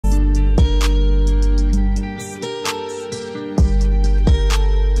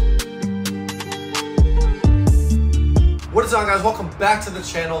What is on, guys? Welcome back to the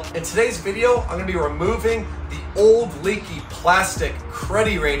channel. In today's video, I'm going to be removing the old leaky plastic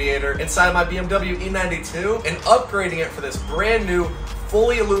cruddy radiator inside my BMW E92 and upgrading it for this brand new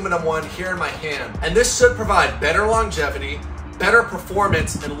fully aluminum one here in my hand. And this should provide better longevity, better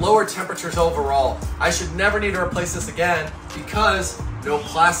performance, and lower temperatures overall. I should never need to replace this again because no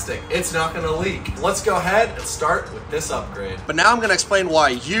plastic, it's not gonna leak. Let's go ahead and start with this upgrade. But now I'm gonna explain why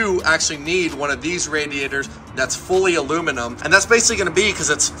you actually need one of these radiators that's fully aluminum. And that's basically gonna be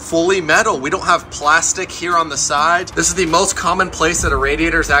because it's fully metal. We don't have plastic here on the side. This is the most common place that a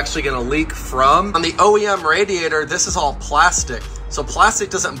radiator is actually gonna leak from. On the OEM radiator, this is all plastic. So plastic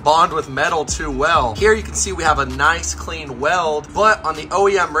doesn't bond with metal too well. Here you can see we have a nice clean weld, but on the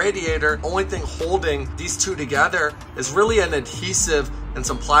OEM radiator, only thing holding these two together is really an adhesive and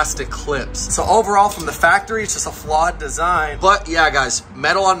some plastic clips. So overall from the factory, it's just a flawed design. But yeah, guys,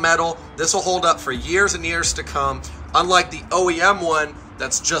 metal on metal, this will hold up for years and years to come. Unlike the OEM one,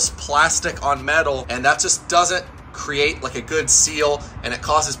 that's just plastic on metal, and that just doesn't create like a good seal, and it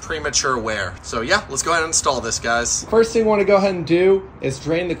causes premature wear. So yeah, let's go ahead and install this, guys. First thing we want to go ahead and do is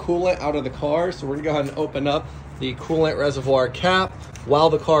drain the coolant out of the car. So we're gonna go ahead and open up the coolant reservoir cap while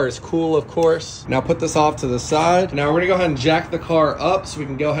the car is cool, of course. Now put this off to the side. Now we're gonna go ahead and jack the car up so we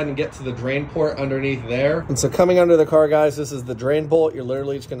can go ahead and get to the drain port underneath there. And so coming under the car, guys, this is the drain bolt. You're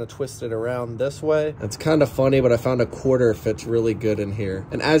literally just gonna twist it around this way. It's kind of funny, but I found a quarter fits really good in here.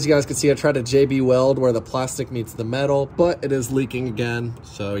 And as you guys can see, I tried to JB weld where the plastic meets the metal, but it is leaking again.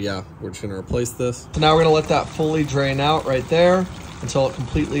 So yeah, we're just gonna replace this. So now we're gonna let that fully drain out right there until it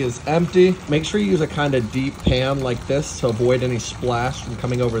completely is empty. Make sure you use a kind of deep pan like this to avoid any splash from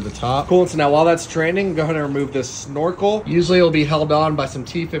coming over the top. Cool, so now while that's draining, go ahead and remove this snorkel. Usually it'll be held on by some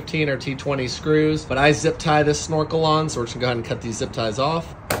T15 or T20 screws, but I zip tie this snorkel on, so we're just gonna go ahead and cut these zip ties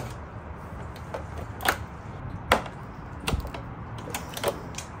off.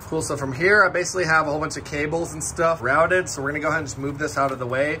 Cool, so from here, I basically have a whole bunch of cables and stuff routed. So we're gonna go ahead and just move this out of the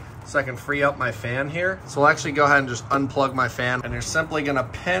way so I can free up my fan here. So we'll actually go ahead and just unplug my fan, and you're simply gonna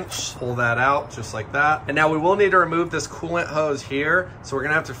pinch, pull that out just like that. And now we will need to remove this coolant hose here. So we're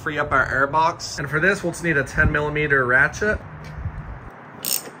gonna have to free up our air box. And for this, we'll just need a 10mm ratchet.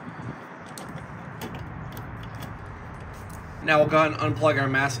 Now we'll go ahead and unplug our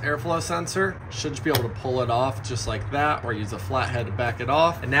mass airflow sensor. Should just be able to pull it off just like that, or use a flathead to back it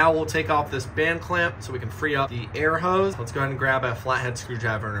off. And now we'll take off this band clamp so we can free up the air hose. Let's go ahead and grab a flathead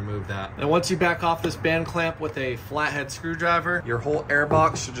screwdriver and remove that. And once you back off this band clamp with a flathead screwdriver, your whole air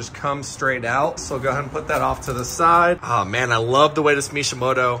box should just come straight out. So go ahead and put that off to the side. Oh man, I love the way this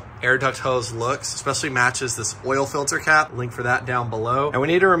Mishimoto air duct hose looks, especially matches this oil filter cap. Link for that down below. And we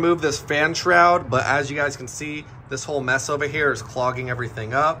need to remove this fan shroud, but as you guys can see, this whole mess over here is clogging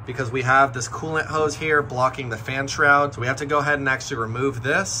everything up because we have this coolant hose here blocking the fan shroud. So we have to go ahead and actually remove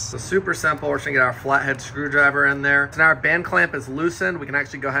this. So super simple. We're just gonna get our flathead screwdriver in there. So now our band clamp is loosened. We can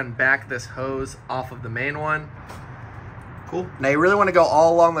actually go ahead and back this hose off of the main one. Cool. Now you really wanna go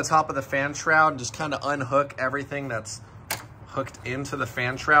all along the top of the fan shroud and just kind of unhook everything that's hooked into the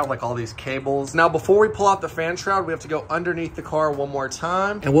fan shroud, like all these cables. Now, before we pull out the fan shroud, we have to go underneath the car one more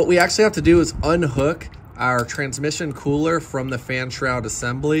time. And what we actually have to do is unhook our transmission cooler from the fan shroud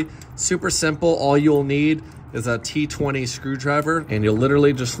assembly. Super simple. All you'll need is a T20 screwdriver, and you'll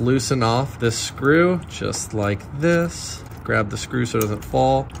literally just loosen off this screw just like this. Grab the screw so it doesn't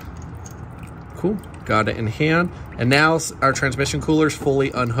fall. Cool, got it in hand. And now our transmission cooler is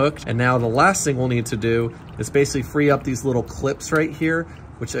fully unhooked. And now the last thing we'll need to do is basically free up these little clips right here,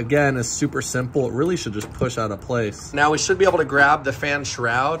 which again is super simple. It really should just push out of place. Now we should be able to grab the fan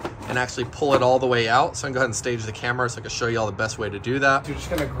shroud and actually pull it all the way out. So I'm gonna go ahead and stage the camera so I can show you all the best way to do that. So you're just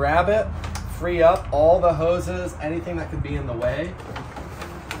gonna grab it, free up all the hoses, anything that could be in the way.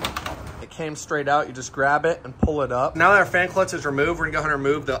 It came straight out, you just grab it and pull it up. Now that our fan clutch is removed, we're gonna go ahead and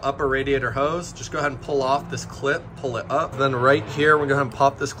remove the upper radiator hose. Just go ahead and pull off this clip, pull it up. Then right here, we're gonna go ahead and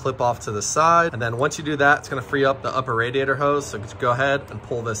pop this clip off to the side. And then once you do that, it's gonna free up the upper radiator hose. So just go ahead and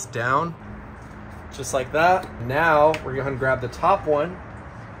pull this down, just like that. Now, we're gonna go ahead and grab the top one,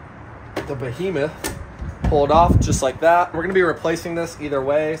 the behemoth, pull it off just like that. We're gonna be replacing this either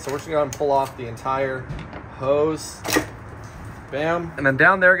way. So we're just gonna go ahead and pull off the entire hose. Bam. And then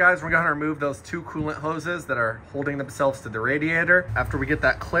down there, guys, we're gonna remove those two coolant hoses that are holding themselves to the radiator. After we get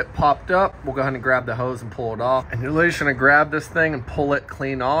that clip popped up, we'll go ahead and grab the hose and pull it off. And you're literally just gonna grab this thing and pull it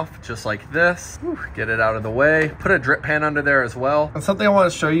clean off, just like this. Whew, get it out of the way. Put a drip pan under there as well. And something I wanna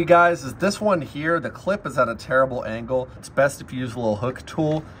show you guys is this one here, the clip is at a terrible angle. It's best if you use a little hook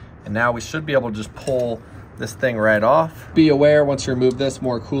tool. And now we should be able to just pull this thing right off. Be aware, once you remove this,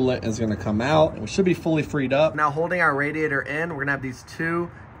 more coolant is gonna come out, and we should be fully freed up. Now holding our radiator in, we're gonna have these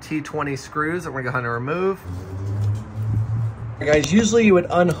two T20 screws that we're gonna go ahead and remove. Guys, usually you would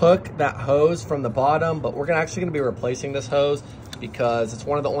unhook that hose from the bottom, but we're actually gonna be replacing this hose because it's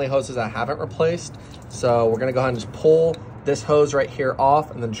one of the only hoses I haven't replaced. So we're gonna go ahead and just pull this hose right here off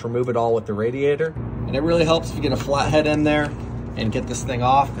and then just remove it all with the radiator. And it really helps if you get a flathead in there and get this thing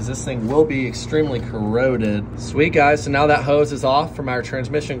off, because this thing will be extremely corroded. Sweet guys, so now that hose is off from our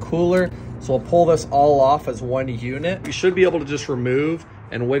transmission cooler. So we'll pull this all off as one unit. You should be able to just remove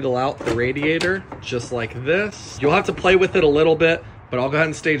and wiggle out the radiator just like this. You'll have to play with it a little bit, but I'll go ahead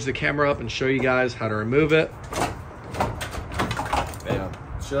and stage the camera up and show you guys how to remove it. Bam,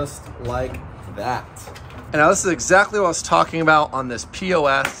 just like that. And now this is exactly what I was talking about on this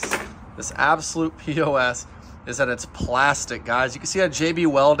POS, this absolute POS, is that it's plastic, guys. You can see how JB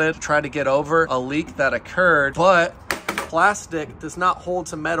welded to try to get over a leak that occurred, but plastic does not hold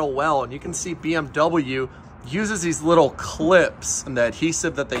to metal well. And you can see BMW uses these little clips, and the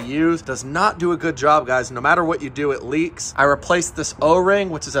adhesive that they use does not do a good job, guys. No matter what you do, it leaks. I replaced this O-ring,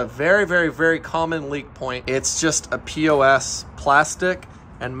 which is a very, very, very common leak point. It's just a POS. Plastic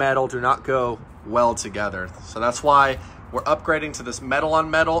and metal do not go well together. So that's why we're upgrading to this metal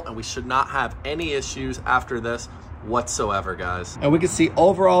on metal, and we should not have any issues after this whatsoever, guys. And we can see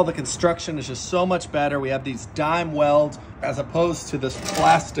overall the construction is just so much better. We have these dime welds as opposed to this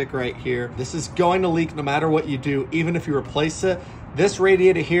plastic right here. This is going to leak no matter what you do, even if you replace it. This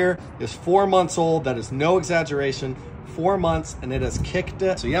radiator here is 4 months old. That is no exaggeration. 4 months, and it has kicked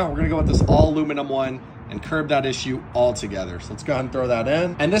it. So yeah, we're gonna go with this all aluminum one and curb that issue altogether. So let's go ahead and throw that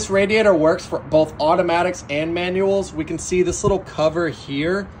in. And this radiator works for both automatics and manuals. We can see this little cover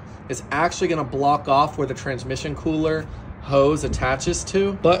here is actually gonna block off where the transmission cooler hose attaches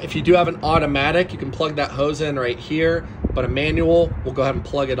to. But if you do have an automatic, you can plug that hose in right here. But a manual, we'll go ahead and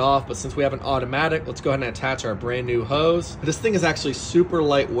plug it off. But since we have an automatic, let's go ahead and attach our brand new hose. This thing is actually super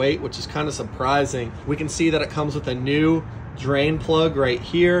lightweight, which is kind of surprising. We can see that it comes with a new drain plug right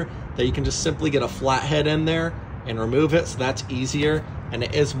here that you can just simply get a flathead in there and remove it, so that's easier. And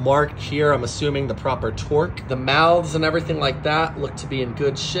it is marked here, I'm assuming the proper torque. The mouths and everything like that look to be in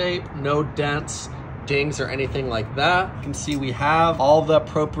good shape. No dents, dings, or anything like that. You can see we have all the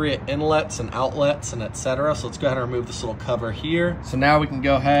appropriate inlets and outlets and etc. So let's go ahead and remove this little cover here. So now we can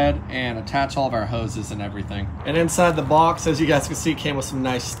go ahead and attach all of our hoses and everything. And inside the box, as you guys can see, came with some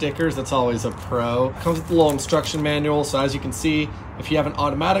nice stickers. That's always a pro. Comes with a little instruction manual. So as you can see, if you have an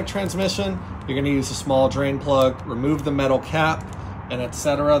automatic transmission, you're gonna use a small drain plug, remove the metal cap, and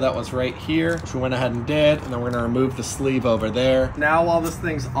etc. That was right here, which we went ahead and did. And then we're gonna remove the sleeve over there. Now while this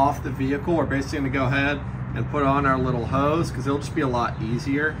thing's off the vehicle, we're basically gonna go ahead and put on our little hose because it'll just be a lot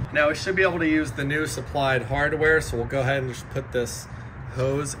easier. Now we should be able to use the new supplied hardware. So we'll go ahead and just put this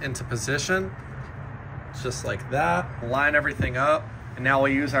hose into position, just like that. Line everything up. And now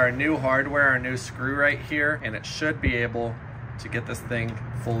we'll use our new hardware, our new screw right here, and it should be able to get this thing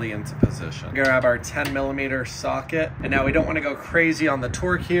fully into position. Grab our 10mm socket, and now we don't want to go crazy on the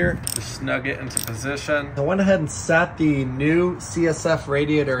torque here, just snug it into position. I went ahead and sat the new CSF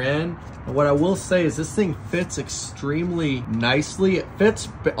radiator in, and what I will say is this thing fits extremely nicely. It fits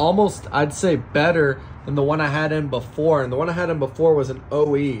almost, I'd say, better than the one I had in before, and the one I had in before was an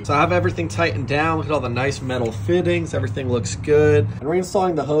OE. So I have everything tightened down. Look at all the nice metal fittings. Everything looks good. And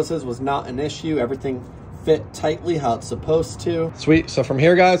reinstalling the hoses was not an issue. Everything fit tightly how it's supposed to. Sweet. So from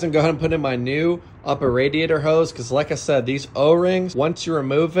here, guys, I'm going to go ahead and put in my new upper radiator hose, because like I said, these O-rings, once you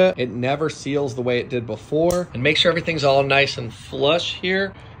remove it, it never seals the way it did before. And make sure everything's all nice and flush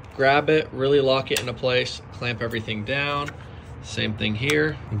here. Grab it, really lock it into place, clamp everything down. Same thing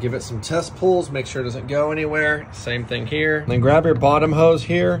here. And give it some test pulls, make sure it doesn't go anywhere. Same thing here. And then grab your bottom hose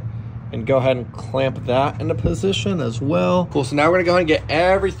here and go ahead and clamp that into position as well. Cool, so now we're gonna go ahead and get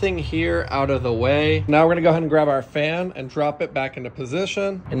everything here out of the way. Now we're gonna go ahead and grab our fan and drop it back into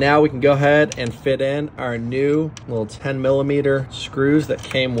position. And now we can go ahead and fit in our new little 10mm screws that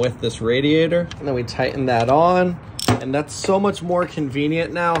came with this radiator. And then we tighten that on. And that's so much more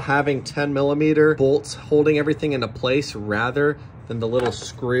convenient now, having 10mm bolts holding everything into place rather than the little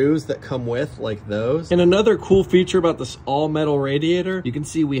screws that come with, like those. And another cool feature about this all metal radiator, you can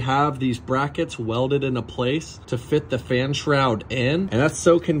see we have these brackets welded into place to fit the fan shroud in. And that's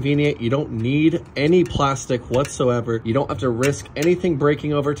so convenient. You don't need any plastic whatsoever. You don't have to risk anything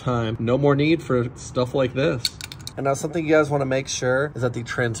breaking over time. No more need for stuff like this. And now something you guys want to make sure is that the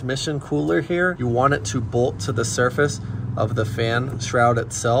transmission cooler here, you want it to bolt to the surface of the fan shroud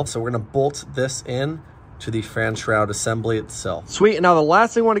itself. So we're going to bolt this in to the fan shroud assembly itself. Sweet, and now the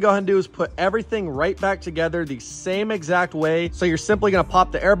last thing we want to go ahead and do is put everything right back together the same exact way. So you're simply going to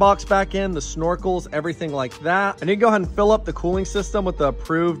pop the air box back in, the snorkels, everything like that. And you can go ahead and fill up the cooling system with the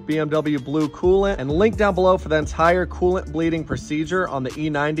approved BMW blue coolant, and link down below for the entire coolant bleeding procedure on the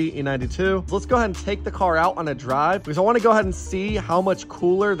E90 E92. So let's go ahead and take the car out on a drive, because I want to go ahead and see how much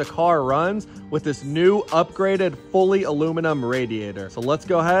cooler the car runs with this new upgraded fully aluminum radiator. So let's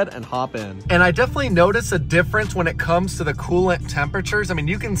go ahead and hop in. And I definitely notice a difference when it comes to the coolant temperatures. I mean,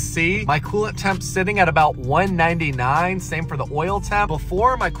 you can see my coolant temp sitting at about 199, same for the oil temp.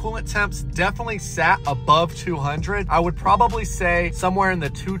 Before, my coolant temps definitely sat above 200. I would probably say somewhere in the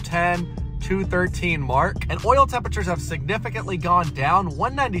 210, 213 mark, and oil temperatures have significantly gone down.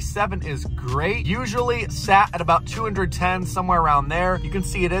 197 is great. Usually sat at about 210, somewhere around there. You can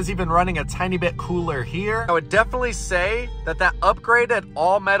see it is even running a tiny bit cooler here. I would definitely say that upgraded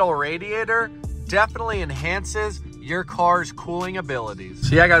all metal radiator definitely enhances your car's cooling abilities.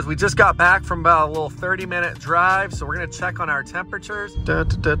 So yeah, guys, we just got back from about a little 30-minute drive, so we're gonna check on our temperatures.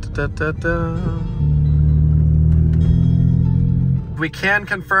 We can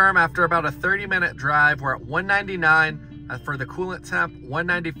confirm after about a 30-minute drive, we're at 199 for the coolant temp,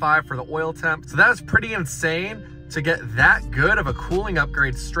 195 for the oil temp. So that is pretty insane to get that good of a cooling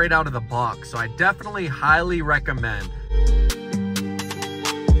upgrade straight out of the box. So I definitely highly recommend.